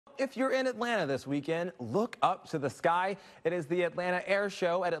if you're in Atlanta this weekend, look up to the sky. It is the Atlanta Air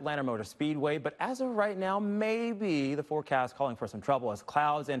Show at Atlanta Motor Speedway, but as of right now, maybe the forecast calling for some trouble as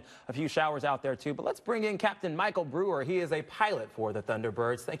clouds and a few showers out there too. But let's bring in Captain Michael Brewer. He is a pilot for the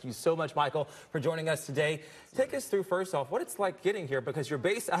Thunderbirds. Thank you so much, Michael, for joining us today. Take us through, first off, what it's like getting here, because you're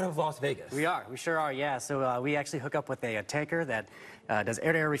based out of Las Vegas. We sure are, yeah. So we actually hook up with a tanker that does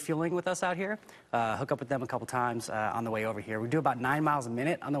air-to-air refueling with us out here. Hook up with them a couple times on the way over here. We do about 9 miles a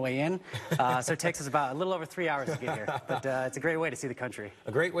minute on the way in, so it takes us about a little over 3 hours to get here. But it's a great way to see the country.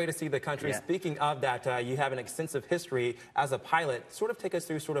 A great way to see the country. Yeah. Speaking of that, you have an extensive history as a pilot. Sort of take us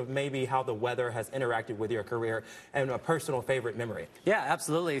through sort of maybe how the weather has interacted with your career and a personal favorite memory. Yeah,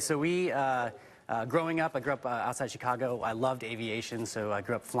 absolutely. So we... growing up, I grew up outside Chicago. I loved aviation, so I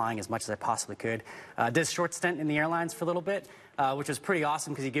grew up flying as much as I possibly could. Did a short stint in the airlines for a little bit, which was pretty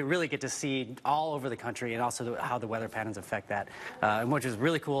awesome because you really get to see all over the country and also how the weather patterns affect that. And which was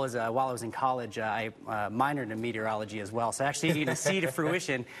really cool is while I was in college, I minored in meteorology as well. So actually getting to see to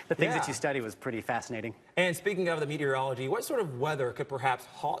fruition the things that you study was pretty fascinating. And speaking of the meteorology, what sort of weather could perhaps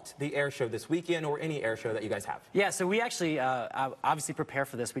halt the air show this weekend or any air show that you guys have? Yeah, so we actually obviously prepare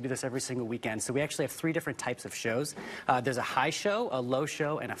for this. We do this every single weekend. So we actually have 3 different types of shows. There's a high show, a low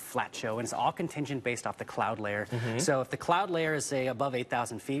show, and a flat show. And it's all contingent based off the cloud layer. So if the cloud layer is, say, above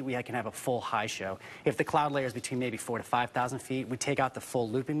 8,000 feet, we can have a full high show. If the cloud layer is between maybe 4,000 to 5,000 feet, we take out the full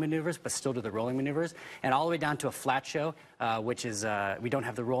looping maneuvers, but still do the rolling maneuvers. And all the way down to a flat show, which is we don't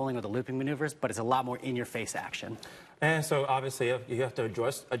have the rolling or the looping maneuvers, but it's a lot more in-your-face action. And so obviously you have to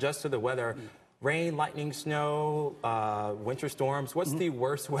adjust to the weather. Rain, lightning, snow, winter storms. What's the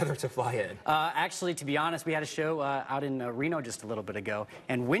worst weather to fly in? Actually, to be honest, we had a show out in Reno just a little bit ago,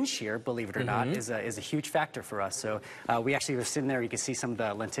 and wind shear, believe it or not, is a huge factor for us. So we actually were sitting there. You can see some of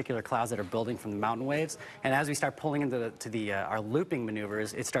the lenticular clouds that are building from the mountain waves, and as we start pulling into our looping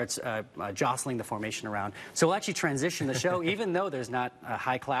maneuvers, it starts jostling the formation around. So we'll actually transition the show, even though there's not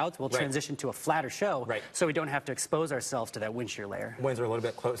high clouds. We'll transition to a flatter show, so we don't have to expose ourselves to that wind shear layer. Winds are a little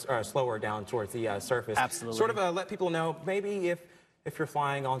bit slower down towards the surface. Absolutely. Sort of let people know, maybe if you're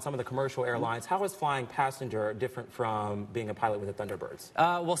flying on some of the commercial airlines, how is flying passenger different from being a pilot with the Thunderbirds?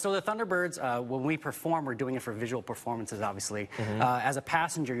 Well, so the Thunderbirds, when we perform, we're doing it for visual performances, obviously. As a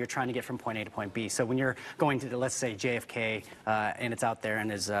passenger, you're trying to get from point A to point B. So when you're going to, let's say, JFK, and it's out there and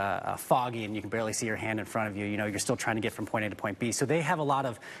it's foggy and you can barely see your hand in front of you, you're still trying to get from point A to point B. So they have a lot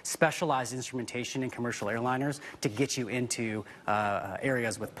of specialized instrumentation in commercial airliners to get you into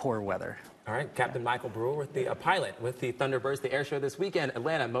areas with poor weather. All right, Captain Michael Brewer, with the pilot with the Thunderbirds, the air show this weekend,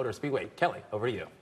 Atlanta Motor Speedway. Kelly, over to you.